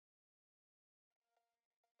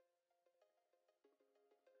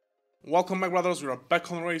Welcome back, brothers. We are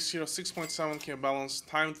back on race here, 6.7k balance,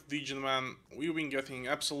 time to degen, man. We've been getting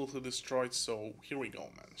absolutely destroyed, so here we go,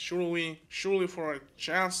 man. Surely for a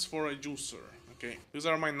chance for a juicer. Okay, these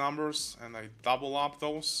are my numbers, and I double up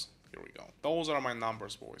those. Here we go. Those are my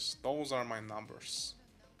numbers, boys. Those are my numbers.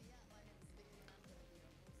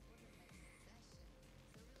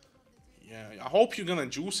 Yeah, I hope you're gonna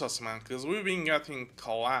juice us, man, because we've been getting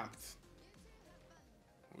collapsed.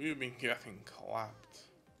 We've been getting collapsed.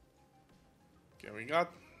 Okay, we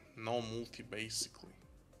got no multi, basically.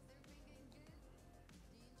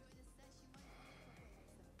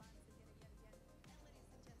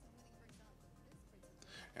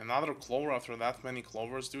 Another clover after that many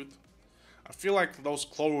clovers, dude. I feel like those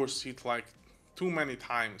clovers hit like too many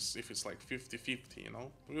times if it's like 50-50, you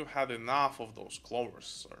know? We've had enough of those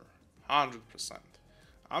clovers, sir. 100%.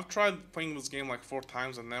 I've tried playing this game like 4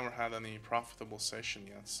 times and never had any profitable session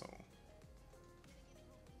yet, so...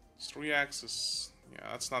 3x is... yeah,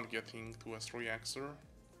 that's not getting to a 3xer.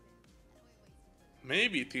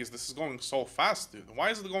 Maybe it is. This is going so fast, dude.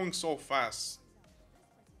 Why is it going so fast?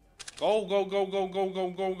 Go, go, go, go, go,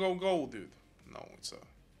 go, go, go, go, dude. No,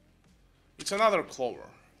 it's another clover.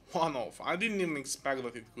 One off. I didn't even expect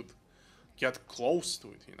that it could get close to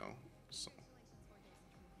it, you know. So,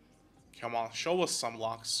 come on, show us some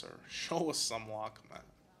luck, sir. Show us some luck, man.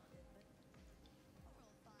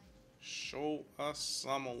 Show us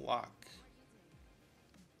some luck.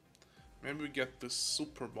 Maybe we get this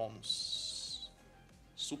super bonus.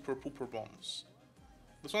 Super pooper bonus.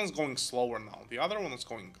 This one's going slower now. The other one is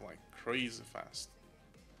going like crazy fast.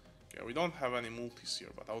 Yeah, we don't have any multis here,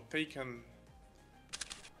 but I'll take an...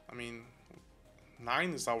 I mean,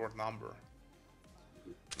 9 is our number.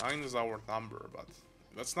 9 is our number, but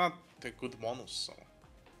that's not a good bonus, so...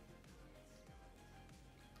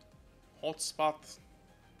 Hotspot.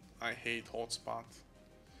 I hate hotspot.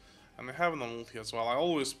 And I have no multi as well. I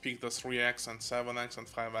always pick the 3x and 7x and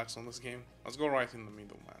 5x on this game. Let's go right in the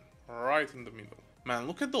middle, man. Right in the middle. Man,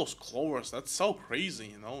 look at those clovers. That's so crazy,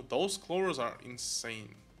 you know? Those clovers are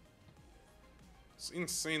insane. It's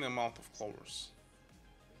insane amount of clovers.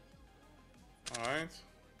 Alright.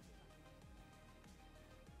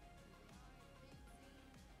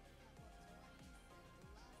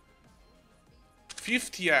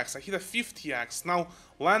 $50x. I hit a 50x. Now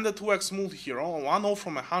land a 2x multi here. Oh, 1-0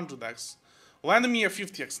 from 100x. Land me a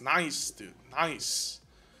 50x. Nice, dude. Nice.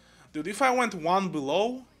 Dude, if I went one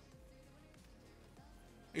below...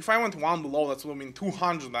 If I went one below, that would have been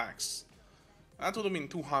 200x. That would have been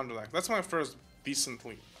 200x. That's my first decent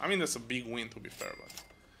win. I mean, that's a big win, to be fair, but...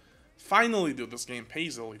 Finally, dude, this game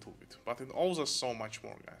pays a little bit. But it owes us so much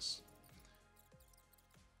more, guys.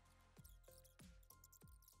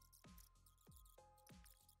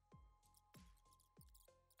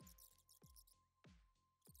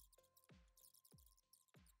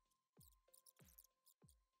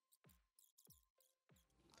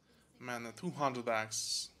 Man, the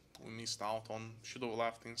 200x we missed out on. Should have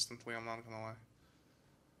left instantly, I'm not gonna lie.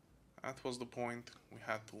 That was the point. We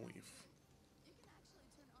had to leave.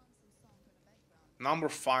 Number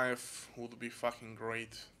 5 would be fucking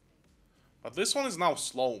great. But this one is now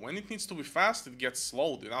slow. When it needs to be fast, it gets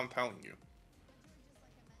slow, dude, I'm telling you.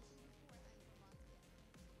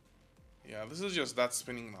 Yeah, this is just that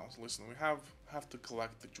spinning now. So listen, we have to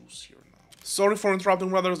collect the juice here now. Sorry for interrupting,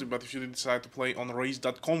 brothers, but if you did decide to play on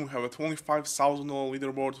race.com, we have a $25,000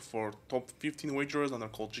 leaderboard for top 15 wagers and are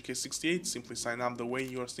called GK68. Simply sign up the way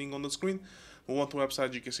you are seeing on the screen. Move on to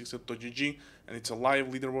website gk68.gg, and it's a live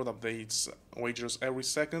leaderboard, updates wagers every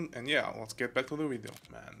second. And yeah, let's get back to the video.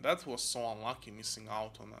 Man, that was so unlucky, missing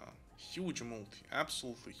out on a huge multi,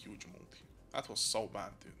 absolutely huge multi. That was so bad,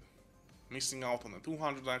 dude. Missing out on a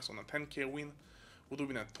 200x on a 10k win, would have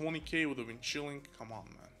been at 20k, would have been chilling. Come on,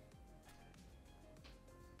 man.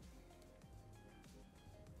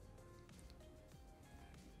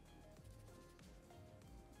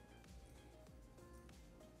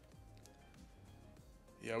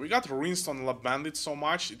 Yeah, we got rinsed on La Bandit so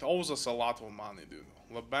much, it owes us a lot of money, dude.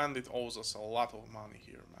 La Bandit owes us a lot of money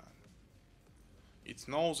here, man. It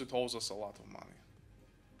knows it owes us a lot of money.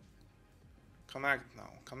 Connect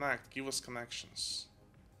now, connect, give us connections.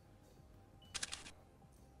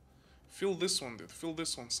 Fill this one, dude, fill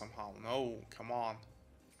this one somehow. No, come on.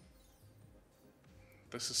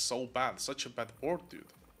 This is so bad, such a bad board, dude.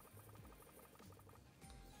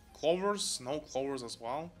 Clovers, no clovers as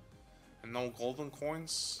well. And no golden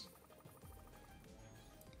coins.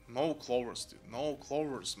 No clovers, dude. No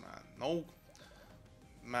clovers, man. No...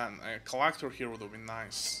 Man, a collector here would have been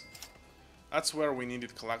nice. That's where we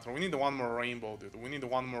needed collector. We need one more rainbow, dude. We need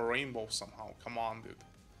one more rainbow somehow. Come on, dude.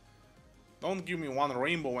 Don't give me one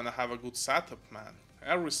rainbow when I have a good setup, man.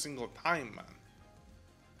 Every single time, man.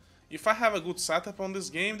 If I have a good setup on this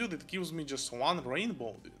game, dude, it gives me just one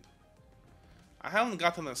rainbow, dude. I haven't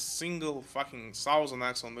gotten a single fucking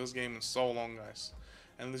 1000x on this game in so long, guys.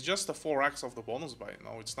 And it's just a 4x of the bonus buy.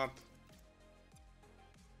 No, it's not.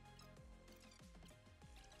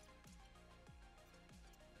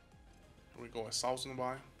 Here we go, 1000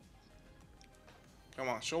 buy. Come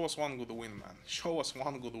on, show us one good win, man. Show us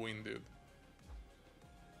one good win, dude.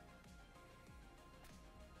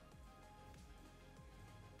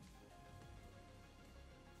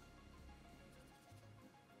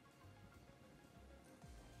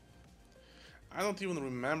 I don't even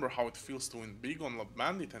remember how it feels to win big on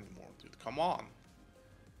Bandit anymore, dude. Come on.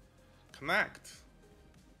 Connect.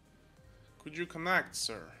 Could you connect,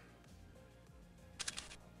 sir?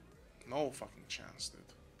 No fucking chance, dude.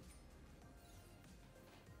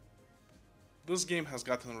 This game has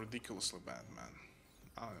gotten ridiculously bad,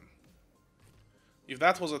 man. If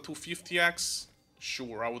that was a 250x,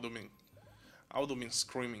 sure, I would have been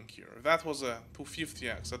screaming here. If that was a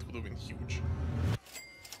 250x, that would have been huge.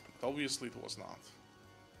 But obviously it was not.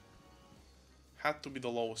 Had to be the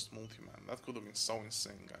lowest multi, man. That could have been so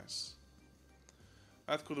insane, guys.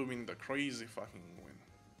 That could have been the crazy fucking win.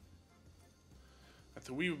 That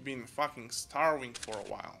we've been fucking starving for a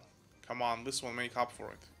while. Come on, this will make up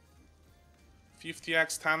for it.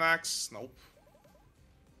 50x, 10x, nope.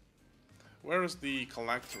 Where is the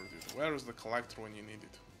collector, dude? Where is the collector when you need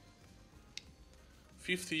it?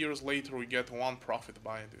 50 years later we get one profit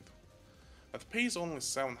buy, dude. That pays only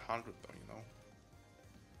 700 though, you know.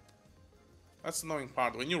 That's the annoying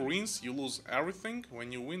part. When you rinse, you lose everything.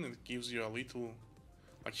 When you win, it gives you a little...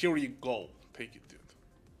 Like, here you go. Take it, dude.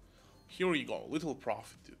 Here you go. Little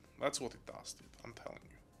profit, dude. That's what it does, dude. I'm telling you.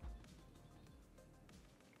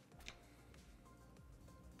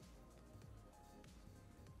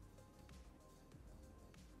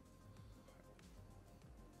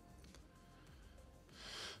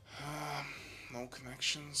 No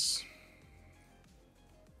connections.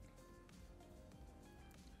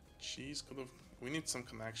 Jeez, could have. We need some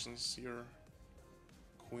connections here.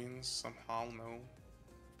 Queens somehow, no.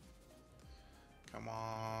 Come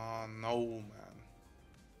on, no, man.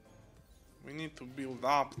 We need to build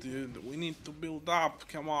up, dude. We need to build up.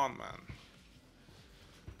 Come on, man.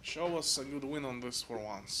 Show us a good win on this for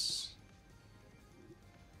once.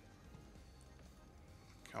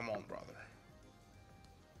 Come on, brother.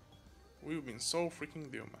 We've been so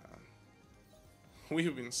freaking due, man.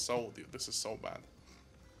 We've been so due. This is so bad.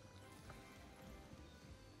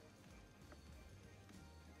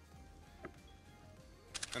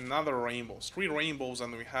 Another rainbows. 3 rainbows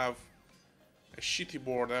and we have a shitty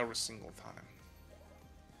board every single time.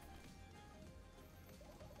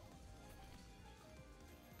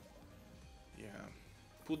 Yeah.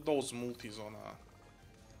 Put those multis on a...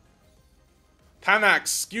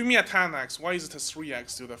 10x! Give me a 10x! Why is it a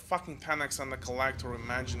 3x, dude? A fucking 10x and a collector,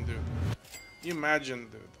 imagine, dude. Imagine,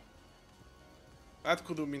 dude. That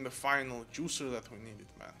could have been the final juicer that we needed,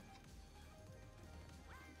 man.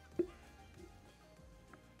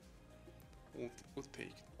 We'll take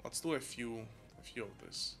it. Let's do a few of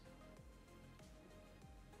this.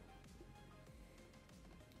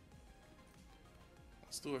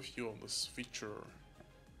 Let's do a few of this feature.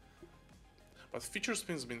 But feature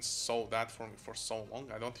spin's been so bad for me for so long,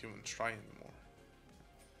 I don't even try anymore.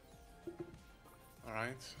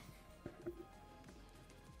 Alright.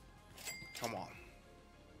 Come on.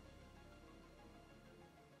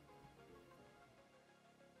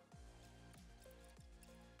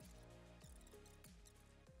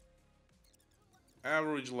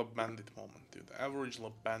 Average La Bandit moment, dude. Average La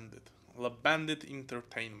Bandit. La Bandit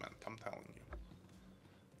entertainment, I'm telling you.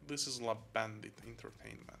 This is La Bandit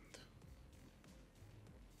entertainment.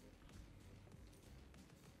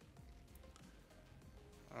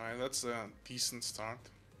 Alright, that's a decent start.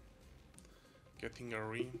 Getting a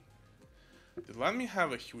ring. Dude, let me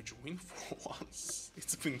have a huge win for once.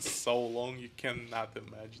 It's been so long, you cannot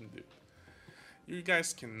imagine, dude. You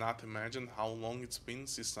guys cannot imagine how long it's been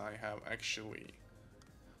since I have actually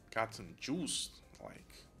gotten juiced.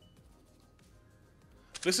 Like,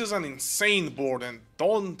 this is an insane board and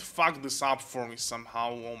don't fuck this up for me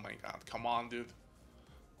somehow. Oh my god, come on, dude.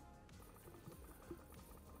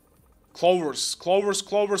 Clovers, clovers,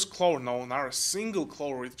 clovers, clover. No, not a single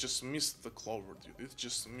clover. It just missed the clover, dude. It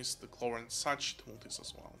just missed the clover and such multis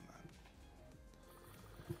as well,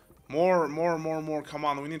 man. More. Come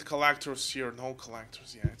on, we need collectors here. No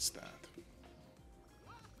collectors. Yeah, it's that.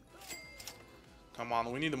 Come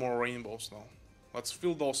on, we need more rainbows now. Let's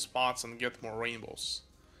fill those spots and get more rainbows.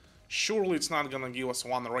 Surely it's not gonna give us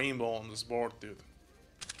one rainbow on this board, dude.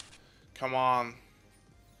 Come on.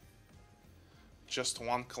 Just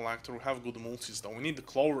one collector. We have good multis though. We need the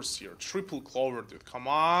clovers here. Triple clover, dude. Come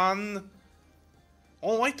on.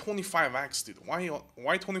 Oh, why 25x, dude?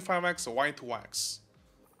 Why 25x or why 2x?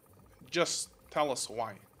 Just tell us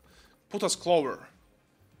why. Put us clover.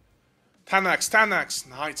 10x, 10x.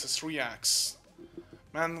 Nah, it's a 3x.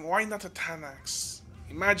 Man, why not a 10x?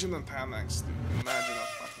 Imagine a 10x, dude. Imagine a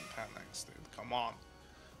fucking 10x, dude. Come on.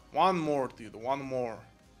 One more, dude. One more.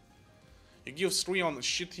 You give 3 on the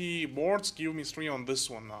shitty boards, give me 3 on this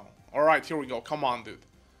one now. Alright, here we go. Come on, dude.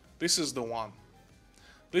 This is the one.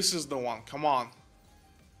 This is the one. Come on.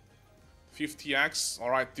 50x.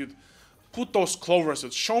 Alright, dude. Put those clovers,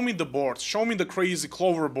 dude. Show me the board. Show me the crazy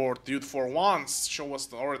clover board, dude. For once, show us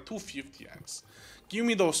the... Alright, 250x. Give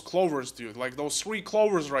me those clovers, dude. Like those 3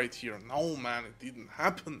 clovers right here. No, man. It didn't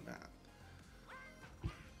happen, man.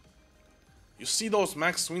 You see those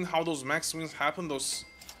max wins? How those max wins happen? Those...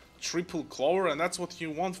 triple clover, and that's what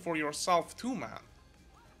you want for yourself too, man.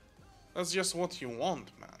 That's just what you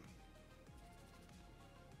want, man.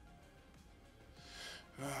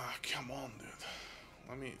 Ah, come on, dude.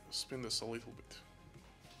 Let me spin this a little bit.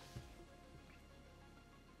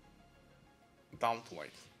 Down to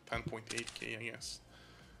like 10.8k, I guess.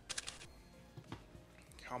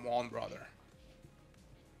 Come on, brother.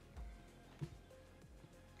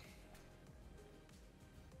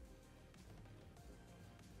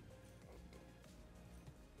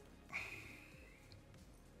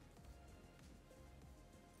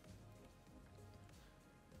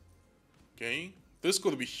 Okay, this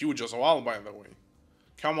could be huge as well, by the way.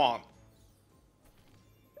 Come on.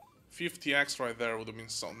 50x right there would have been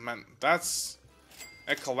so... Man, that's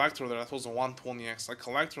a collector there. That was a 120x. A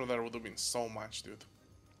collector there would have been so much, dude.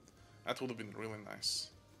 That would have been really nice.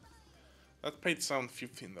 That paid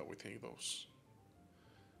 715 though, we take those.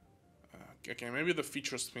 Okay, maybe the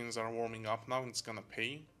feature spins are warming up now and it's gonna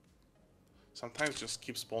pay. Sometimes it just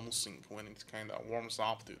keeps bonusing when it kinda warms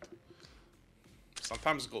up, dude.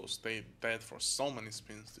 Sometimes it goes dead for so many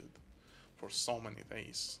spins, dude. For so many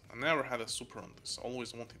days. I never had a super on this.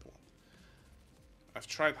 Always wanted one. I've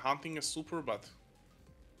tried hunting a super, but...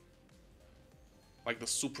 like the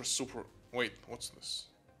super... Wait, what's this?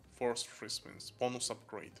 Force free spins. Bonus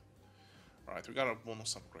upgrade. Alright, we got a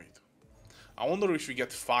bonus upgrade. I wonder if we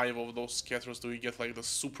get 5 of those scatters, do we get like the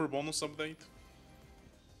super bonus update?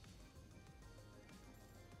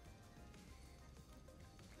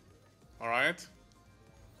 Alright.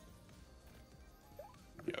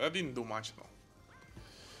 Yeah, that didn't do much though.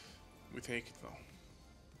 We take it though.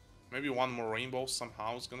 Maybe one more rainbow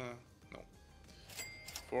somehow is gonna... No.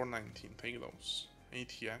 419, take those.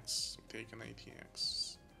 ATX, we take an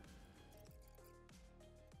ATX.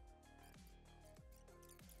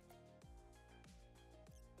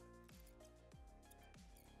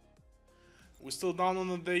 We're still down on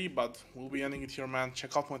the day, but we'll be ending it here, man.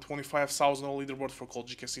 Check out my 25,000 leaderboard for called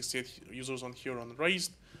GK68 users on here on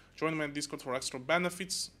Raised. Join my Discord for extra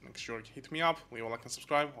benefits. Make sure you hit me up, leave a like and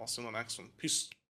subscribe. I'll see you on the next one. Peace.